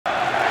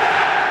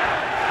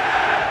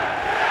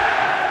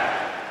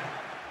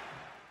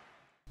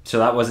So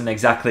that wasn't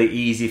exactly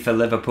easy for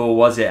Liverpool,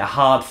 was it? A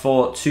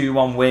hard-fought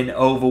 2-1 win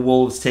over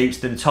Wolves takes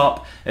them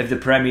top of the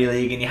Premier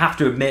League. And you have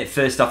to admit,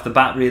 first off the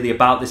bat, really,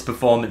 about this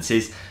performance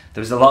is there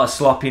was a lot of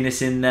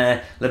sloppiness in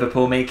there.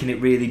 Liverpool making it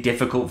really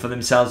difficult for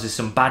themselves with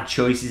some bad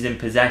choices in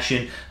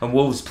possession. And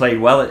Wolves played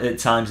well at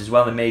times as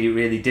well and made it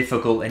really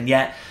difficult. And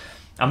yet,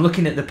 I'm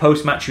looking at the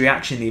post-match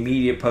reaction, the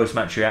immediate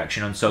post-match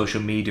reaction on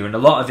social media, and a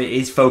lot of it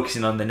is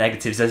focusing on the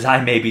negatives, as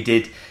I maybe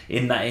did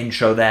in that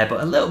intro there,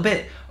 but a little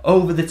bit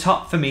over the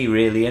top for me,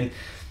 really. And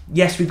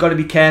yes, we've got to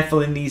be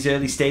careful in these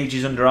early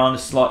stages under Arne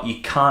Slot.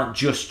 You can't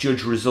just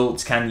judge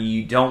results, can you?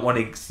 You don't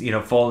want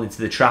to, fall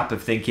into the trap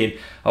of thinking,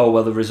 oh,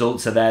 well, the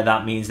results are there,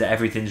 that means that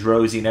everything's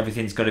rosy and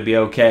everything's going to be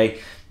okay.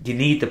 You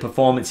need the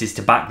performances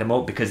to back them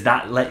up, because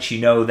that lets you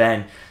know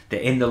then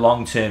that in the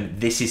long term,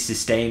 this is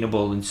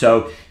sustainable. And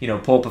so,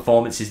 poor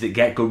performances that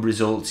get good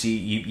results,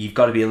 you've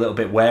got to be a little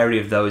bit wary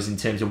of those in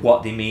terms of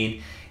what they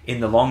mean in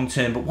the long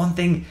term. But one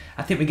thing,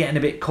 I think we're getting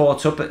a bit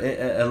caught up a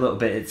little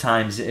bit at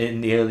times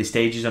in the early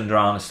stages under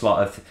Arne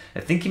Slot of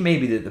thinking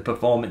maybe that the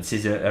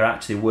performances are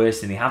actually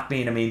worse than they have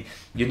been. I mean,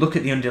 you look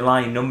at the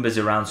underlying numbers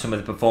around some of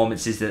the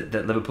performances that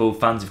Liverpool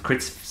fans have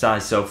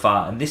criticised so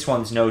far, and this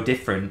one's no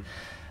different.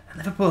 And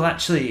Liverpool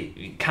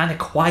actually kind of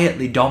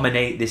quietly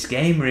dominate this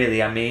game,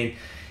 really. I mean,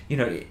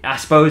 I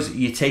suppose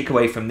your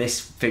takeaway from this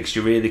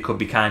fixture really could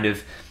be kind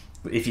of,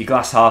 if your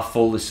glass half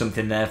full, there's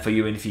something there for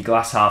you, and if your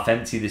glass half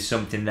empty, there's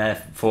something there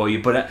for you.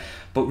 But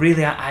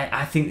really,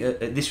 I think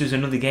this was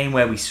another game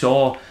where we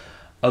saw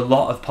a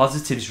lot of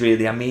positives,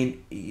 really. I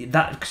mean,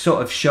 that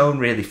sort of shown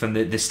really from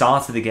the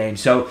start of the game.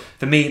 So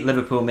for me,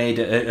 Liverpool made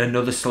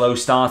another slow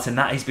start, and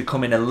that is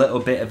becoming a little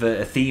bit of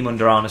a theme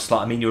under Arne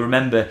Slot. I mean, you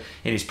remember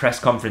in his press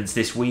conference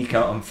this week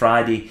on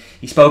Friday,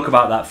 he spoke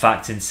about that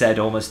fact and said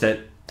almost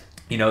that,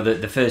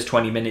 the first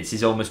 20 minutes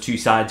is almost two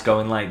sides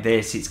going like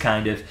this. It's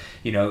kind of,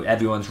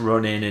 everyone's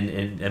running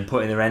and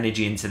putting their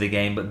energy into the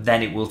game, but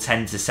then it will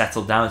tend to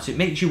settle down. So it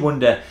makes you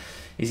wonder,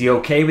 is he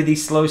okay with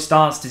these slow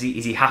starts?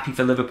 Is he happy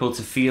for Liverpool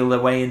to feel their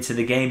way into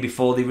the game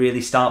before they really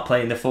start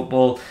playing the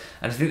football?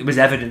 And I think there was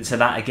evidence of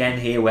that again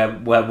here,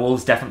 where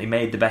Wolves definitely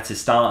made the better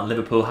start and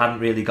Liverpool hadn't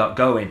really got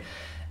going.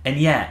 And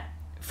yet,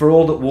 for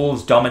all that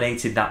Wolves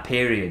dominated that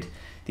period,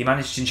 they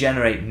managed to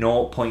generate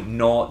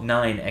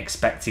 0.09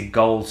 expected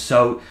goals.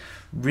 So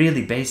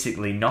really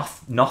basically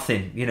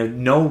nothing,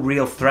 no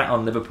real threat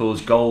on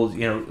Liverpool's goals.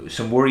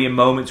 Some worrying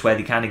moments where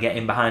they kind of get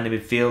in behind the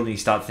midfield and you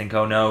start to think,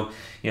 oh no,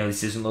 this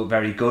doesn't look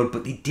very good,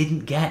 but they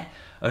didn't get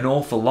an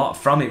awful lot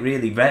from it,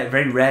 really.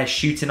 Very rare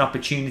shooting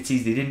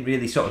opportunities. They didn't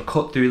really sort of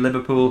cut through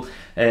Liverpool.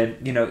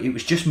 It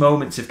was just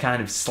moments of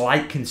kind of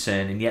slight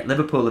concern, and yet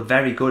Liverpool are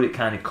very good at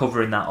kind of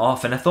covering that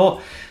off. And I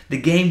thought the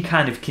game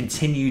kind of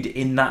continued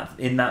in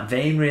that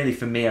vein, really,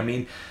 for me. I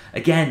mean,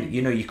 again,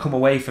 you come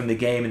away from the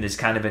game and there's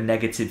kind of a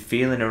negative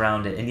feeling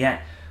around it, and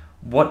yet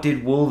what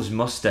did Wolves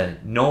muster?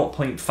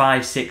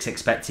 0.56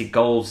 expected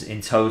goals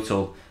in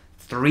total.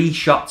 3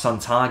 shots on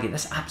target.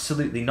 That's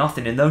absolutely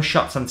nothing. And those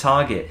shots on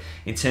target,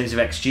 in terms of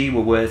XG, were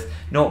worth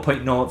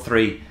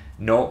 0.03,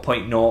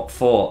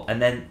 0.04.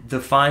 And then the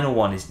final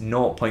one is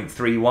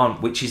 0.31,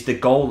 which is the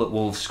goal that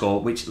Wolves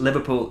scored, which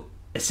Liverpool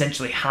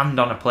essentially hand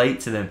on a plate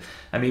to them.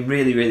 I mean,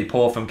 really, really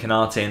poor from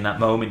Konate in that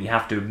moment, you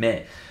have to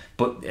admit.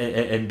 But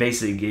and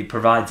basically, it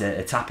provides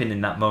a tap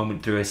in that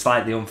moment through a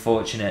slightly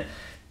unfortunate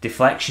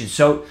deflection.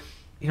 So,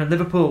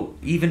 Liverpool,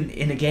 even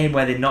in a game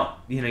where they're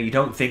not, you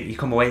don't think, you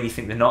come away and you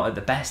think they're not at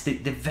the best,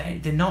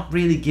 they're not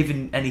really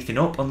giving anything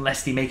up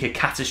unless they make a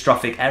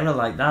catastrophic error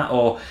like that,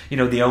 or,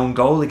 the own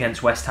goal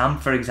against West Ham,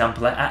 for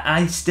example.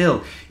 I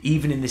still,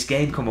 even in this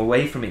game, come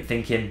away from it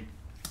thinking,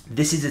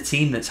 this is a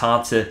team that's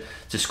hard to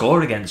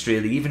score against,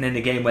 really, even in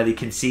a game where they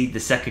concede the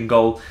second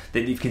goal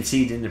that they've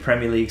conceded in the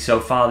Premier League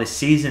so far this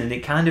season. And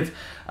it kind of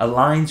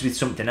aligns with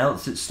something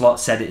else that Slot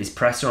said at his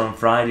presser on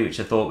Friday, which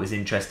I thought was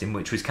interesting,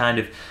 which was kind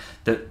of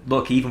that,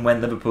 look, even when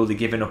Liverpool are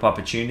giving up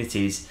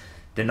opportunities,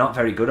 they're not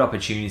very good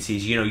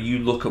opportunities. You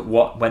look at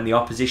when the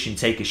opposition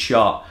take a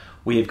shot,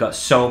 we have got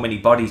so many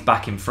bodies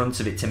back in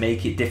front of it to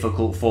make it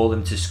difficult for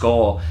them to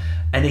score.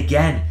 And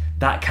again,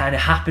 that kind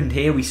of happened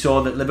here. We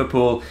saw that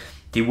Liverpool,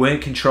 they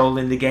weren't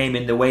controlling the game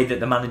in the way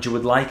that the manager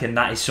would like, and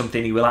that is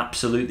something he will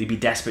absolutely be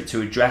desperate to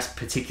address,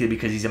 particularly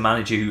because he's a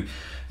manager who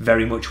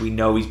very much, we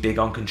know, he's big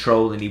on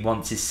control and he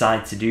wants his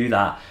side to do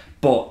that.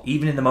 But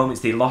even in the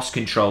moments they lost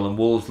control and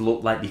Wolves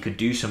looked like they could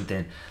do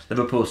something,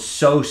 Liverpool's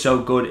so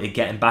good at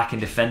getting back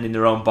and defending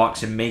their own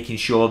box and making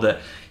sure that,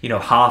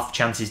 half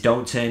chances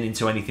don't turn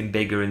into anything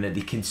bigger and that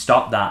they can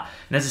stop that.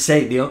 And as I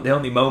say, the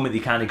only moment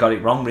they kind of got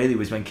it wrong, really,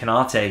 was when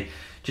Konate,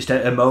 just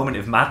a moment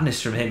of madness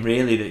from him,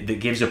 really, that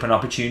gives up an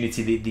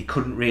opportunity that they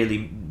couldn't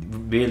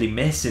really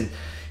miss. And,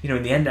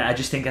 in the end, I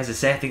just think, as I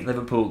say, I think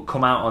Liverpool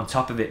come out on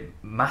top of it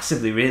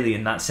massively, really,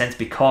 in that sense,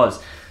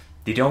 because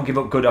they don't give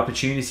up good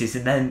opportunities.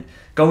 And then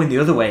going the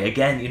other way,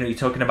 again, you're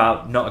talking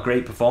about not a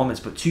great performance,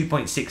 but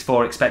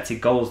 2.64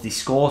 expected goals. They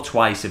score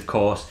twice, of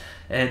course,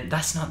 and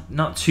that's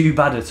not too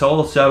bad at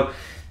all. So,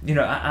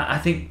 I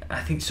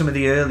think some of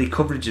the early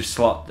coverage of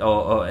Slot,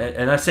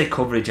 and I say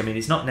coverage, I mean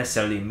it's not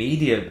necessarily a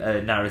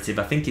media narrative.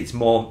 I think it's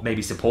more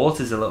maybe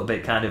supporters a little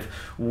bit kind of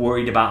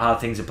worried about how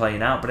things are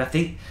playing out. But I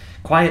think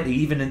quietly,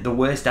 even in the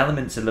worst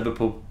elements of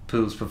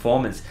Liverpool's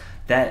performance,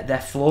 their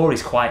floor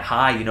is quite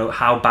high.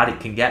 How bad it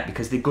can get,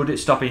 because they're good at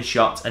stopping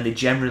shots and they're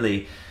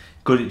generally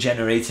good at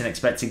generating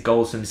expected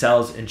goals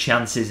themselves and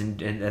chances, and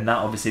that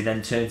obviously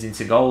then turns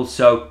into goals.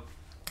 So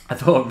I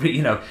thought,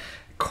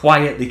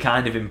 quietly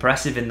kind of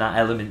impressive in that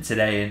element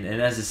today, and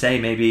as I say,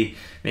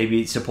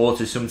 maybe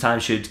supporters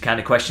sometimes should kind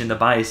of question the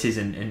biases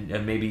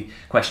and maybe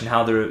question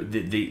how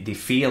they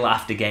feel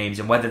after games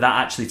and whether that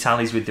actually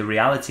tallies with the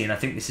reality. And I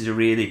think this is a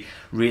really,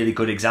 really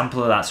good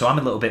example of that. So I'm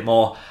a little bit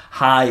more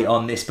high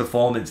on this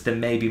performance than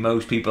maybe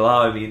most people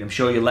are. I mean, I'm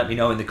sure you'll let me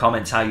know in the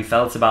comments how you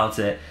felt about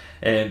it,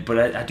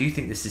 but I do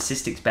think the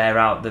statistics bear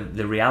out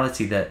the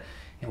reality that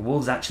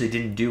Wolves actually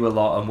didn't do a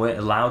lot and weren't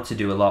allowed to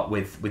do a lot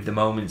with the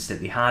moments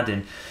that they had.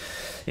 And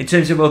in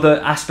terms of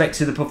other aspects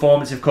of the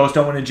performance, of course,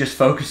 don't want to just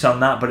focus on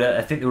that, but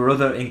I think there were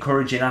other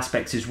encouraging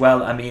aspects as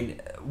well. I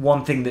mean,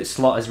 one thing that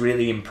Slot has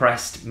really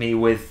impressed me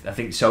with, I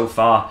think, so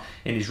far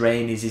in his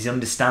reign is his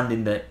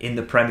understanding that in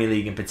the Premier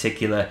League in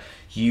particular,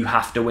 you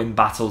have to win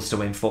battles to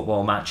win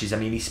football matches. I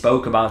mean, he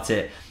spoke about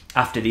it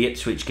after the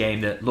Ipswich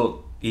game that,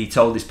 look, he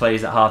told his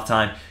players at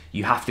half-time,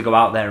 you have to go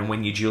out there and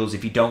win your duels.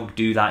 If you don't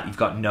do that, you've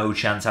got no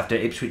chance. After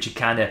Ipswich had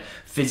kind of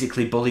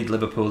physically bullied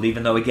Liverpool,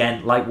 even though,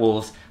 again, like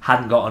Wolves,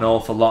 hadn't got an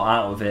awful lot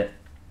out of it.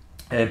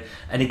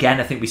 And again,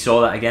 I think we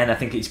saw that again. I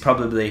think it's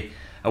probably,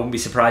 I wouldn't be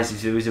surprised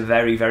if there was a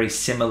very, very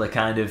similar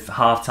kind of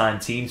half-time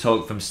team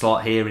talk from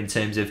Slot here in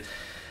terms of,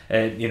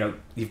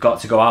 you've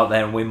got to go out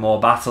there and win more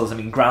battles. I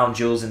mean, ground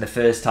duels in the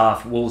first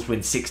half, Wolves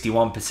win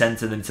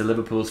 61% of them to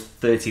Liverpool's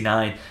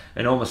 39%,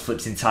 and almost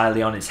flips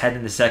entirely on its head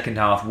in the second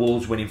half.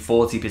 Wolves winning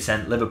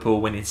 40%,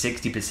 Liverpool winning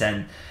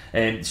 60%.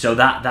 So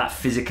that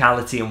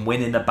physicality and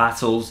winning the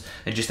battles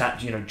and just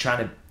trying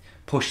to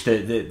push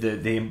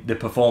the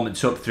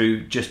performance up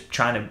through just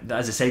trying to,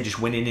 as I say, just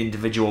winning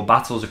individual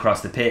battles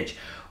across the pitch.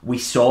 We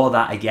saw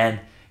that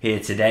again here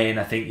today, and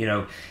I think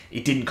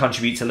it didn't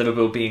contribute to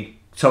Liverpool being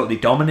totally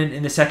dominant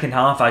in the second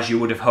half, as you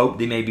would have hoped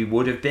they maybe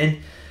would have been,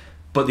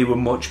 but they were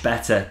much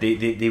better.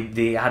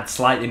 They had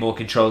slightly more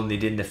control than they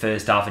did in the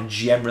first half, and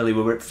generally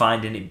were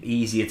finding it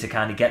easier to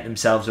kind of get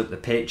themselves up the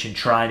pitch and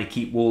trying to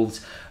keep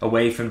Wolves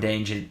away from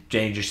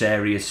dangerous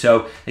areas.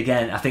 So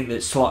again, I think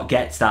that Slot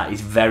gets that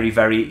is very,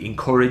 very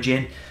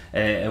encouraging,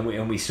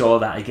 and we saw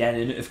that again.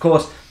 And of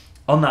course,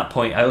 on that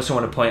point, I also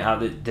want to point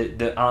out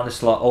that Arne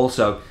Slot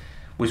also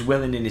was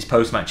willing in his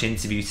post-match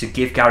interview to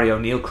give Gary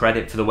O'Neill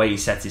credit for the way he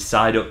set his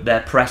side up.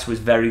 Their press was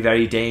very,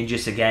 very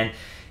dangerous. Again,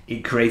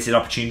 it created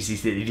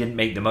opportunities that they didn't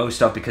make the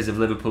most of because of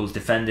Liverpool's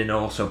defending and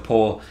also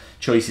poor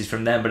choices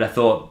from them. But I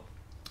thought,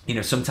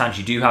 sometimes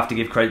you do have to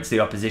give credit to the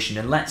opposition.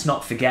 And let's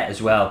not forget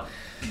as well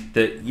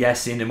that,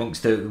 yes, in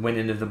amongst the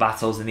winning of the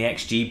battles and the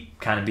XG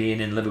kind of being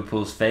in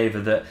Liverpool's favour,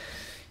 that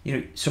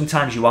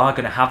sometimes you are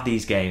going to have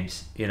these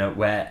games,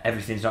 where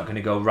everything's not going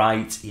to go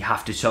right. You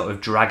have to sort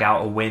of drag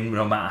out a win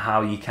no matter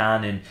how you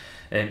can.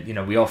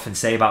 And we often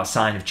say about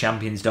sign of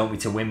champions, don't we,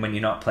 to win when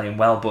you're not playing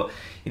well. But,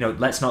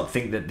 let's not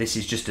think that this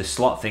is just a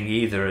Slot thing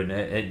either. And,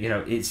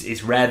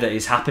 it's rare that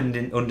it's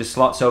happened under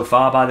Slot so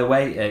far, by the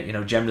way.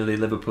 Generally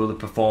Liverpool have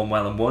performed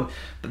well and won.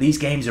 But these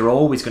games are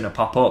always going to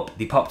pop up.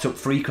 They popped up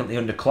frequently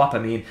under Klopp. I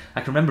mean,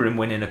 I can remember him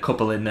winning a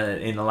couple in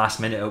the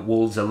last minute at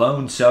Wolves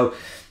alone. So,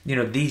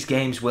 these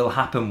games will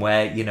happen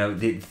where,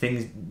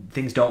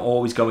 things don't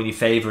always go in your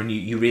favour, and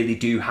you really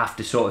do have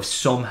to sort of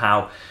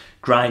somehow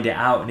grind it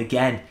out. And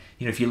again,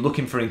 if you're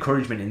looking for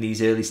encouragement in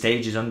these early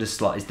stages under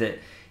Slot, is that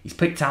he's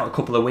picked out a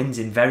couple of wins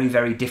in very,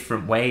 very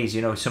different ways.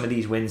 Some of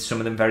these wins, some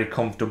of them very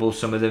comfortable,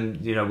 some of them,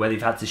 where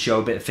they've had to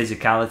show a bit of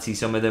physicality,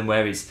 some of them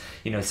where it's,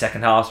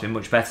 second half's been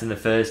much better than the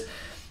first.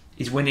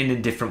 He's winning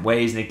in different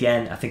ways, and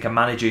again, I think a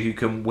manager who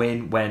can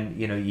win when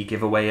you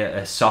give away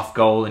a soft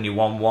goal and you're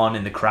 1-1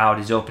 and the crowd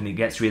is up and it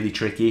gets really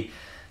tricky.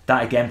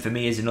 That again for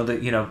me is another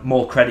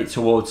more credit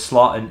towards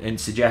Slot,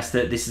 and suggest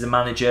that this is a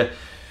manager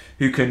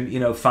who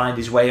can find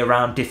his way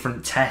around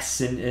different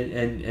tests,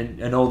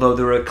 and although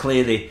there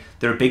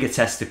are bigger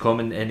tests to come,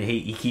 and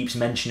he keeps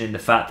mentioning the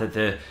fact that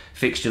the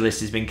fixture list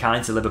has been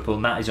kind to Liverpool,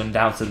 and that is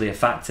undoubtedly a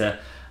factor.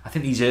 I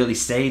think these early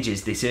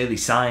stages, these early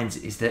signs,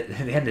 is that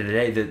at the end of the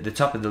day, the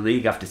top of the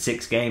league after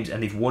 6 games,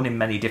 and they've won in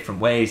many different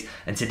ways.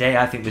 And today,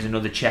 I think, was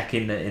another check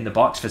in the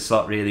box for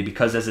Slot, really,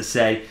 because, as I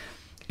say,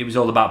 it was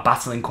all about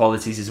battling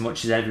qualities as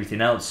much as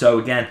everything else. So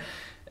again,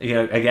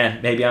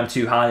 maybe I'm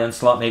too high on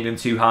Slot, maybe I'm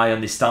too high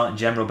on this start in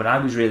general, but I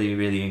was really,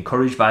 really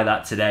encouraged by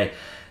that today.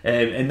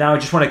 And now I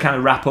just want to kind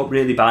of wrap up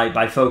really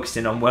by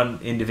focusing on one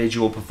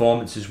individual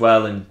performance as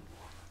well. And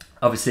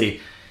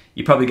obviously,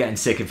 you're probably getting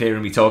sick of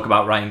hearing me talk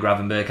about Ryan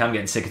Gravenberch. I'm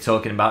getting sick of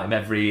talking about him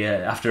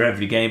after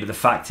every game. But the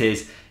fact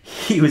is,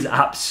 he was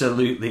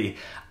absolutely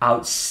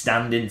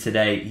outstanding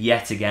today,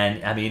 yet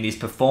again. I mean, his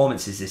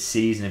performances this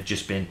season have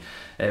just been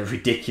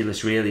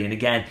ridiculous, really. And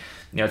again,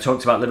 I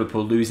talked about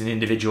Liverpool losing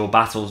individual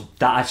battles.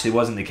 That actually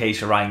wasn't the case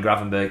for Ryan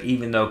Gravenberch.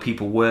 Even though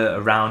people were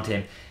around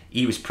him,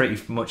 he was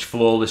pretty much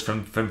flawless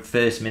from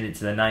first minute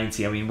to the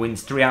 90. I mean,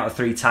 wins 3 out of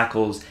 3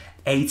 tackles,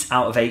 8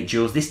 out of 8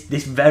 duels.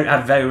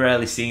 I've very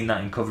rarely seen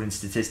that in covering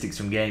statistics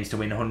from games, to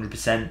win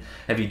 100%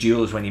 of your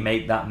duels when you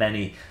make that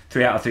many.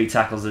 3 out of 3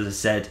 tackles, as I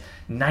said,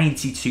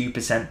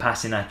 92%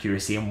 passing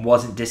accuracy, and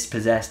wasn't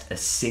dispossessed a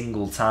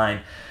single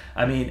time.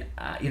 I mean,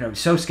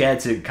 so scared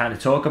to kind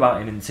of talk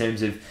about him in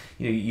terms of,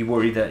 you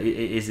worry that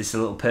is this a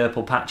little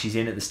purple patch he's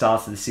in at the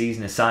start of the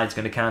season? A side's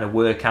going to kind of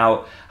work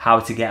out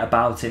how to get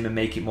about him and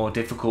make it more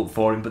difficult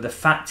for him. But the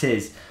fact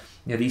is,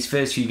 these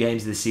first few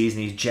games of the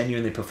season, he's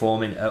genuinely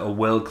performing at a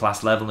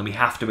world-class level, and we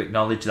have to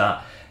acknowledge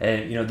that.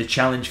 The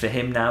challenge for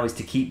him now is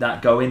to keep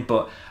that going.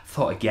 But I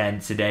thought again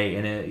today,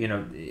 in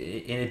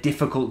a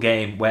difficult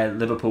game where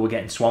Liverpool were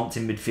getting swamped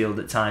in midfield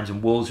at times,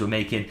 and Wolves were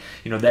making,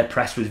 their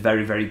press was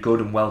very, very good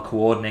and well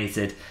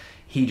coordinated.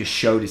 He just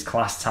showed his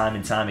class time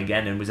and time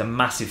again, and was a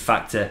massive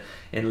factor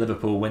in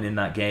Liverpool winning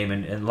that game.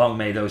 And long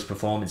may those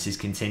performances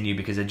continue,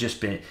 because they've just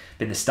been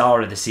the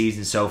star of the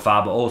season so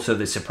far, but also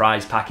the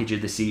surprise package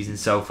of the season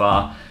so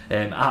far.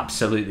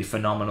 Absolutely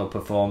phenomenal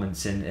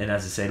performance, and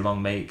as I say,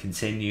 long may it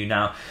continue.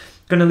 Now,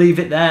 going to leave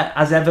it there.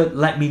 As ever,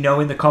 let me know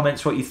in the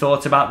comments what you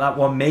thought about that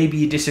one. Maybe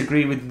you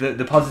disagree with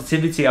the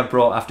positivity I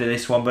brought after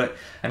this one, but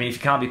I mean, if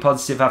you can't be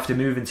positive after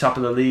moving top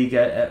of the league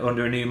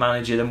under a new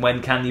manager, then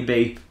when can you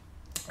be?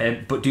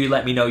 But do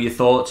let me know your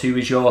thoughts. Who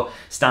is your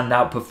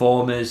standout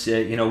performers?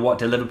 What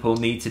do Liverpool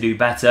need to do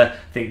better?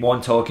 I think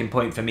one talking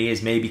point for me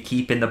is maybe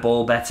keeping the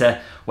ball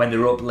better when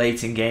they're up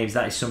late in games.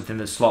 That is something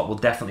that Slot will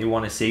definitely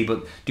want to see.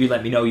 But do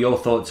let me know your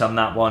thoughts on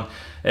that one.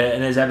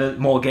 And there's ever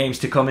more games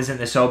to come, isn't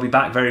there? So I'll be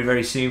back very,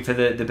 very soon for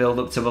the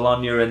build-up to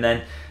Bologna, and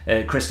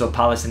then Crystal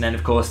Palace, and then,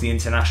 of course, the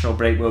international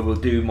break, where we'll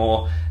do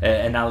more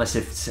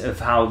analysis of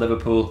how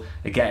Liverpool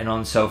are getting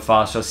on so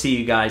far. So I'll see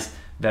you guys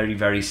very,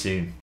 very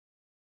soon.